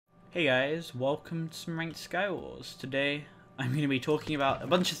Hey guys, welcome to some Ranked Skywars. Today I'm going to be talking about a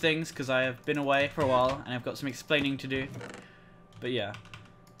bunch of things because I have been away for a while and I've got some explaining to do. But yeah,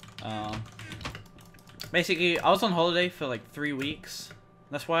 basically I was on holiday for like 3 weeks.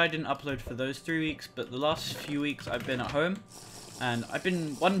 That's why I didn't upload for those 3 weeks, but the last few weeks I've been at home. And I've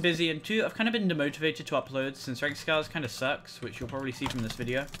been, one, busy, and two, I've kind of been demotivated to upload since Ranked Skywars kind of sucks, which you'll probably see from this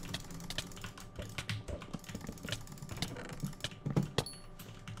video.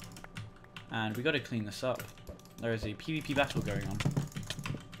 And we gotta clean this up. There is a PvP battle going on.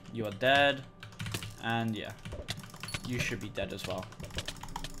 You are dead. And yeah, you should be dead as well.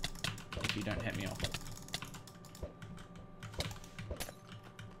 If you don't hit me off.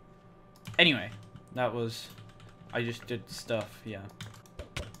 Anyway, that was... I just did stuff, yeah.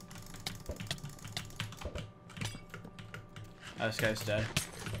 Oh, this guy's dead.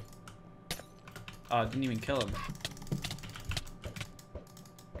 Oh, I didn't even kill him.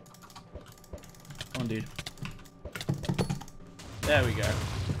 Come on, dude. There we go.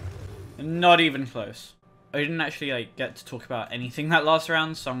 Not even close. I didn't actually like get to talk about anything that last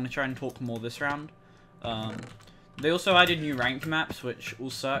round, so I'm gonna try and talk more this round. They also added new ranked maps, which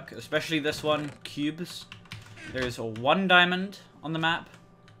will suck, especially this one, cubes. There is a 1 diamond on the map,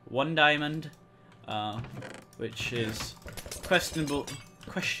 1 diamond, which is questionable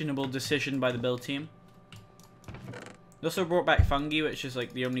decision by the build team. They also brought back fungi, which is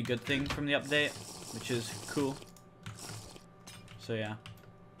like the only good thing from the update, which is cool. So yeah,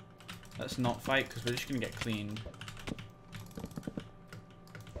 let's not fight because we're just gonna get cleaned.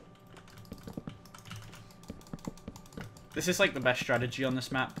 This is like the best strategy on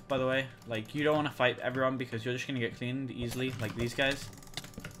this map, by the way. Like, you don't want to fight everyone because you're just gonna get cleaned easily, like these guys.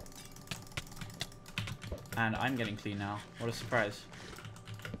 And I'm getting clean now. What a surprise.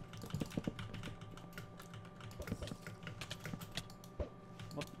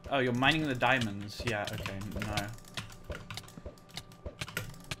 What? Oh, you're mining the diamonds. Yeah, okay, no.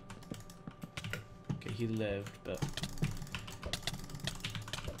 Okay, he lived, but...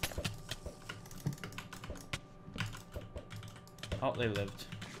 Oh, they lived.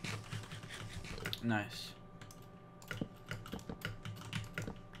 Nice.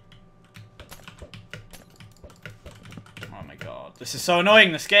 Oh my god. This is so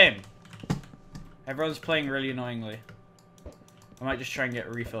annoying, this game! Everyone's playing really annoyingly. I might just try and get a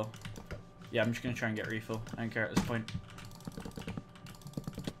refill. Yeah, I'm just gonna try and get a refill. I don't care at this point.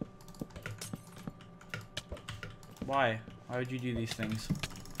 Why? Why would you do these things?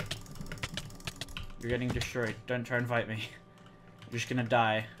 You're getting destroyed. Don't try and fight me. You're just gonna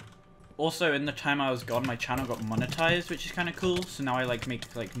die. Also, in the time I was gone, my channel got monetized, which is kind of cool. So now I like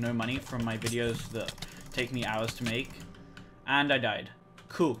make like no money from my videos that take me hours to make. And I died.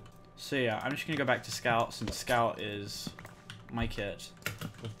 Cool. So yeah, I'm just gonna go back to Scout, since Scout is my kit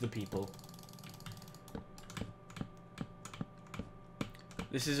of the people.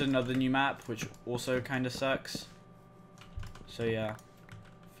 This is another new map, which also kind of sucks. So yeah,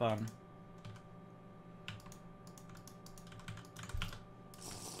 fun.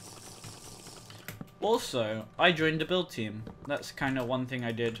 Also, I joined a build team. That's kind of one thing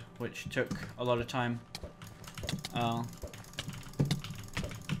I did, which took a lot of time.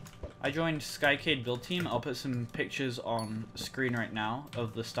 I joined Skycade build team. I'll put some pictures on screen right now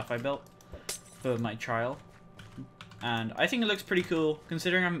of the stuff I built for my trial. And I think it looks pretty cool,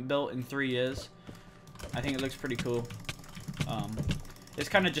 considering I haven't built in 3 years. I think it looks pretty cool. It's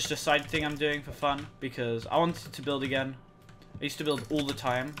kind of just a side thing I'm doing for fun, because I wanted to build again. I used to build all the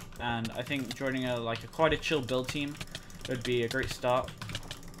time, and I think joining quite a chill build team would be a great start.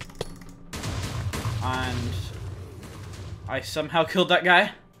 And I somehow killed that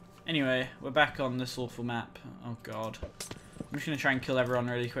guy. Anyway, we're back on this awful map. Oh god. I'm just gonna try and kill everyone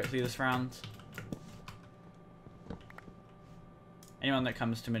really quickly this round. Anyone that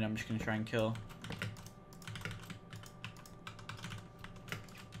comes to me, I'm just gonna try and kill.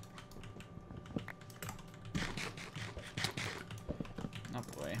 Oh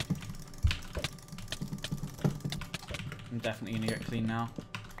boy. I'm definitely gonna get clean now.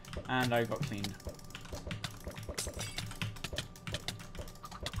 And I got cleaned.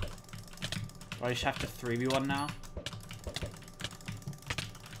 Do I just have to 3v1 now?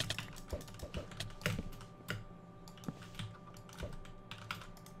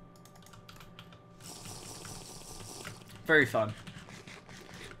 Very fun.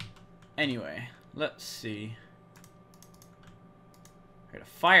 Anyway, let's see. I got a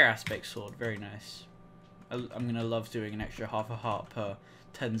fire aspect sword, very nice. I'm gonna love doing an extra half a heart per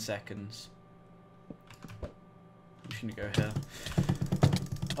 10 seconds. I'm just gonna go here.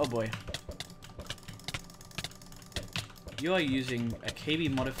 Oh boy. You are using a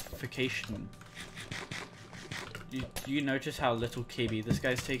KB modification. Do you notice how little KB this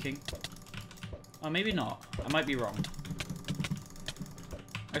guy's taking? Oh, maybe not. I might be wrong.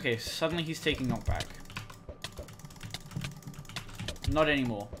 Okay, suddenly he's taking knockback. Not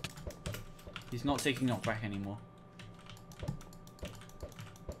anymore. He's not taking knockback anymore.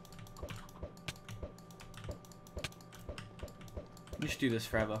 Let me just do this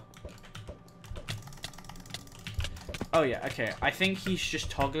forever. Oh yeah, okay. I think he's just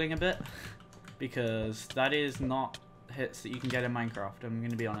toggling a bit. Because that is not hits that you can get in Minecraft, I'm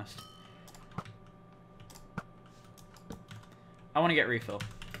going to be honest. I want to get refill.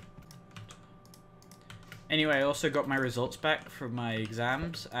 Anyway, I also got my results back from my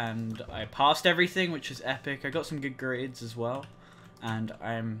exams, and I passed everything, which is epic. I got some good grades as well, and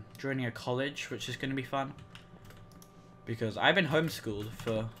I'm joining a college, which is going to be fun. Because I've been homeschooled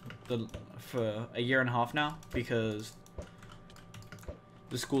for a year and a half now, because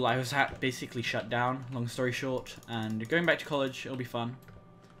the school I was at basically shut down, long story short, and going back to college, it'll be fun.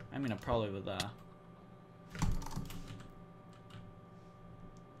 I'm going to prowl over there.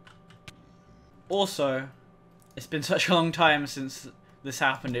 Also, it's been such a long time since this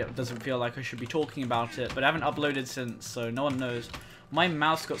happened, it doesn't feel like I should be talking about it, but I haven't uploaded since, so no one knows. My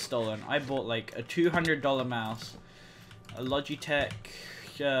mouse got stolen. I bought like a $200 mouse, a Logitech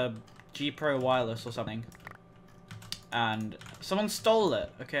G Pro wireless or something, and someone stole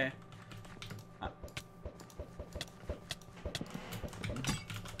it, okay?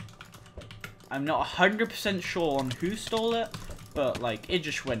 I'm not 100% sure on who stole it, but like it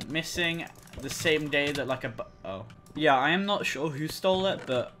just went missing the same day that like oh. Yeah, I am not sure who stole it,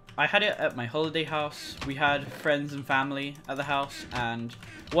 but I had it at my holiday house. We had friends and family at the house, and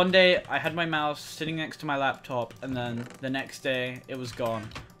one day I had my mouse sitting next to my laptop, and then the next day it was gone.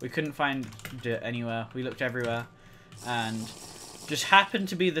 We couldn't find it anywhere. We looked everywhere, and just happened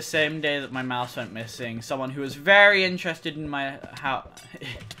to be the same day that my mouse went missing. Someone who was very interested in my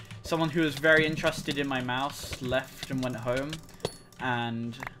someone who was very interested in my mouse left and went home,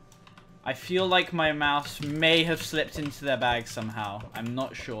 and I feel like my mouse may have slipped into their bag somehow. I'm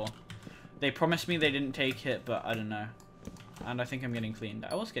not sure. They promised me they didn't take it, but I don't know. And I think I'm getting cleaned.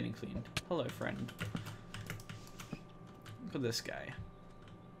 I was getting cleaned. Hello, friend. Look at this guy.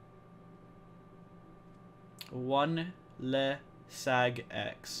 One Le Sag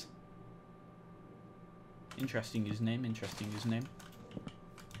X. Interesting username. Interesting username.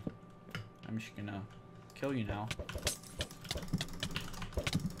 I'm just gonna kill you now.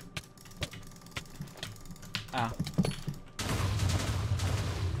 Ah.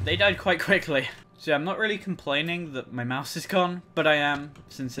 They died quite quickly. So yeah, I'm not really complaining that my mouse is gone, but I am,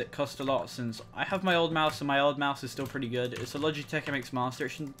 since it cost a lot, since I have my old mouse, and my old mouse is still pretty good. It's a Logitech MX Master,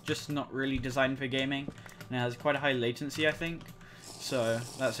 it's just not really designed for gaming, and it has quite a high latency, I think, so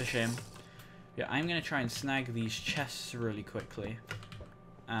that's a shame. Yeah, I'm gonna try and snag these chests really quickly,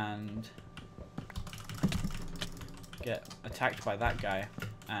 and get attacked by that guy,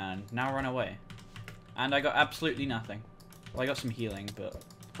 and now run away. And I got absolutely nothing. Well, I got some healing, but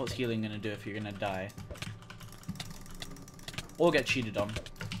what's healing gonna do if you're gonna die? Or get cheated on.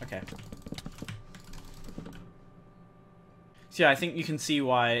 Okay. So yeah, I think you can see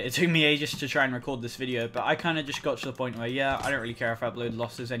why it took me ages to try and record this video, but I kind of just got to the point where, yeah, I don't really care if I upload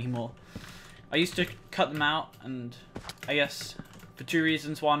losses anymore. I used to cut them out, and I guess for two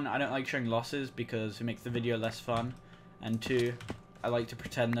reasons. One, I don't like showing losses because it makes the video less fun, and two, I like to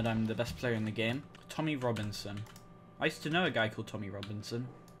pretend that I'm the best player in the game. Tommy Robinson. I used to know a guy called Tommy Robinson.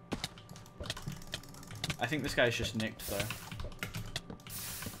 I think this guy's just nicked though.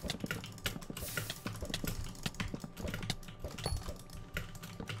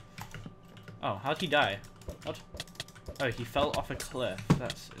 Oh, how'd he die? What? Oh, he fell off a cliff.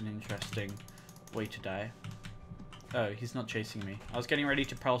 That's an interesting way to die. Oh, he's not chasing me. I was getting ready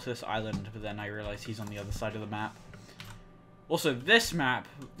to prowl to this island, but then I realized he's on the other side of the map. Also, this map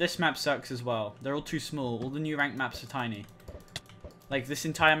sucks as well. They're all too small. All the new ranked maps are tiny. Like, this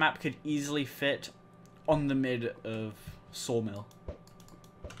entire map could easily fit on the mid of Sawmill.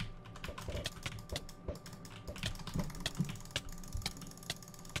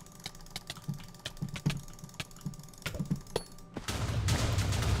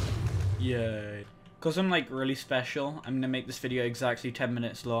 Yay. Because I'm like really special, I'm going to make this video exactly 10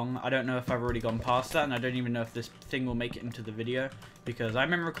 minutes long. I don't know if I've already gone past that, and I don't even know if this thing will make it into the video, because I've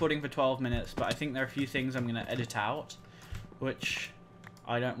been recording for 12 minutes, but I think there are a few things I'm going to edit out, which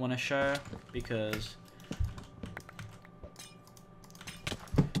I don't want to show, because...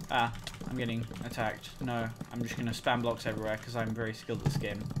 Ah, I'm getting attacked. No, I'm just going to spam blocks everywhere, because I'm very skilled at this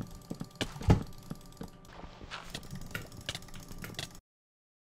game.